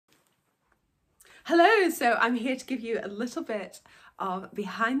Hello, so I'm here to give you a little bit of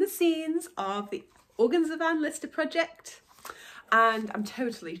behind the scenes of the Organs of Anne Lister project, and I'm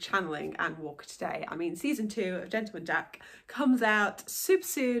totally channeling Anne Walker today. I mean, season 2 of Gentleman Jack comes out super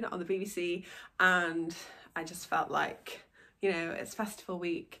soon on the BBC, and I just felt like, you know, it's festival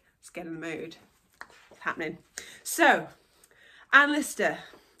week, let's get in the mood. It's happening. So, Anne Lister,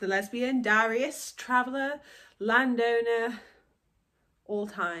 the lesbian, diarist, traveller, landowner,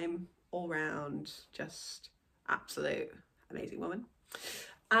 all-time, all-round, just absolute amazing woman.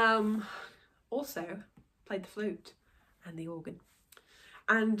 Also played the flute and the organ.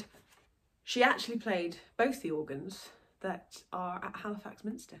 And she actually played both the organs that are at Halifax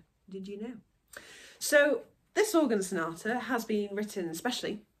Minster. Did you know? So this organ sonata has been written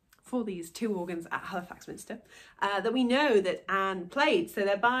especially for these 2 organs at Halifax Minster that we know that Anne played. So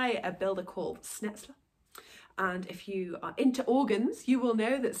they're by a builder called Snetzler. And if you are into organs, you will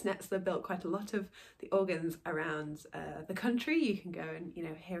know that Snetzler built quite a lot of the organs around the country. You can go and, you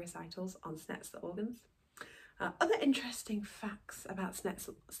know, hear recitals on Snetzler organs. Other interesting facts about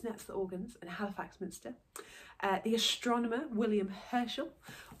Snetzler organs in Halifax Minster. The astronomer William Herschel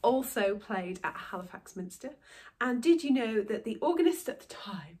also played at Halifax Minster. And did you know that the organist at the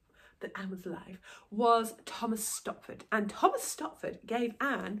time that Anne was alive was Thomas Stopford? And Thomas Stopford gave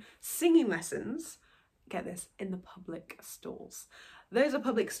Anne singing lessons, get this, in the public stalls. Those are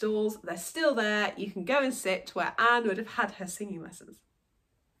public stalls, they're still there, you can go and sit where Anne would have had her singing lessons.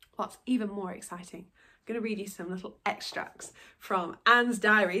 What's even more exciting, I'm going to read you some little extracts from Anne's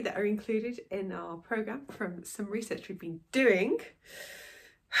diary that are included in our programme from some research we've been doing.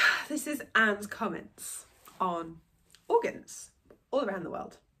 This is Anne's comments on organs all around the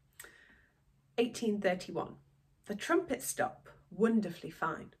world. 1831, the trumpet stop, wonderfully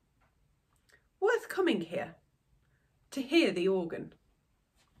fine. Worth coming here to hear the organ.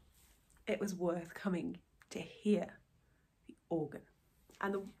 It was worth coming to hear the organ.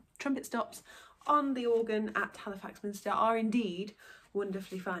 And the trumpet stops on the organ at Halifax Minster are indeed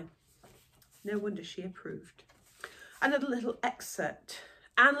wonderfully fine. No wonder she approved. Another little excerpt.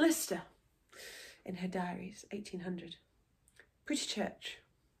 Anne Lister in her diaries, 1800. Pretty church,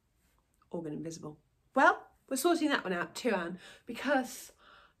 organ invisible. Well, we're sorting that one out too, Anne, because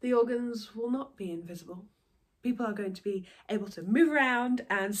the organs will not be invisible. People are going to be able to move around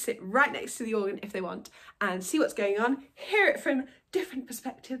and sit right next to the organ if they want and see what's going on, hear it from different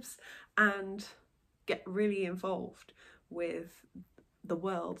perspectives and get really involved with the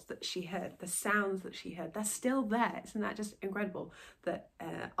world that she heard, the sounds that she heard. They're still there. Isn't that just incredible that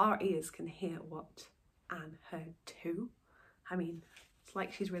our ears can hear what Anne heard too? I mean, it's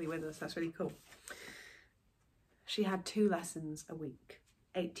like she's really with us. That's really cool. She had 2 lessons a week.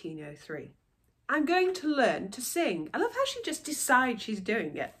 1803. I'm going to learn to sing. I love how she just decides she's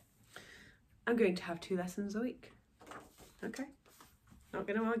doing it. I'm going to have 2 lessons a week. Okay, not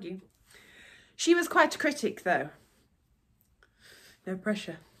going to argue. She was quite a critic though. No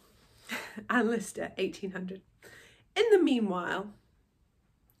pressure. Anne Lister, 1800. In the meanwhile,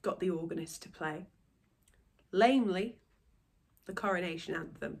 got the organist to play, lamely, the coronation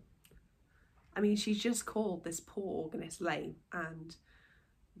anthem. I mean, she's just called this poor organist lame, and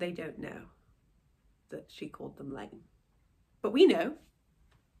they don't know that she called them lame. But we know,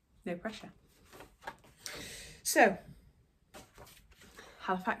 no pressure. So,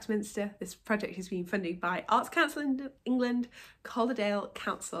 Halifax Minster, this project has been funded by Arts Council in England, Calderdale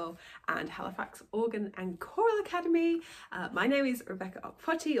Council and Halifax Organ and Choral Academy. My name is Rebecca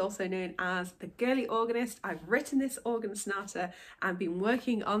Okpoti, also known as the Girly Organist. I've written this organ sonata and been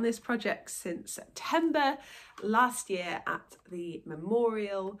working on this project since September last year at the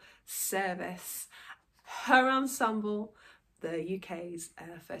memorial service. Her ensemble, the UK's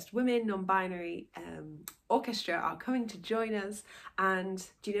first women non-binary orchestra, are coming to join us. And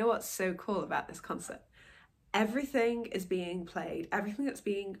do you know what's so cool about this concert? Everything is being played, everything that's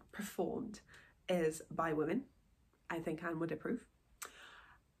being performed is by women. I think Anne would approve.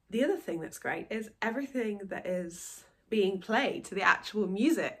 The other thing that's great is everything that is being played to the actual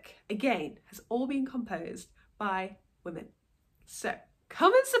music, again, has all been composed by women. So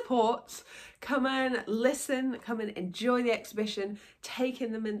come and support, come and listen, come and enjoy the exhibition, take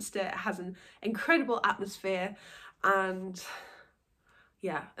in the Minster. It has an incredible atmosphere, and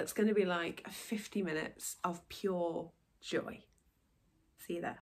yeah, it's going to be like 50 minutes of pure joy. See you there.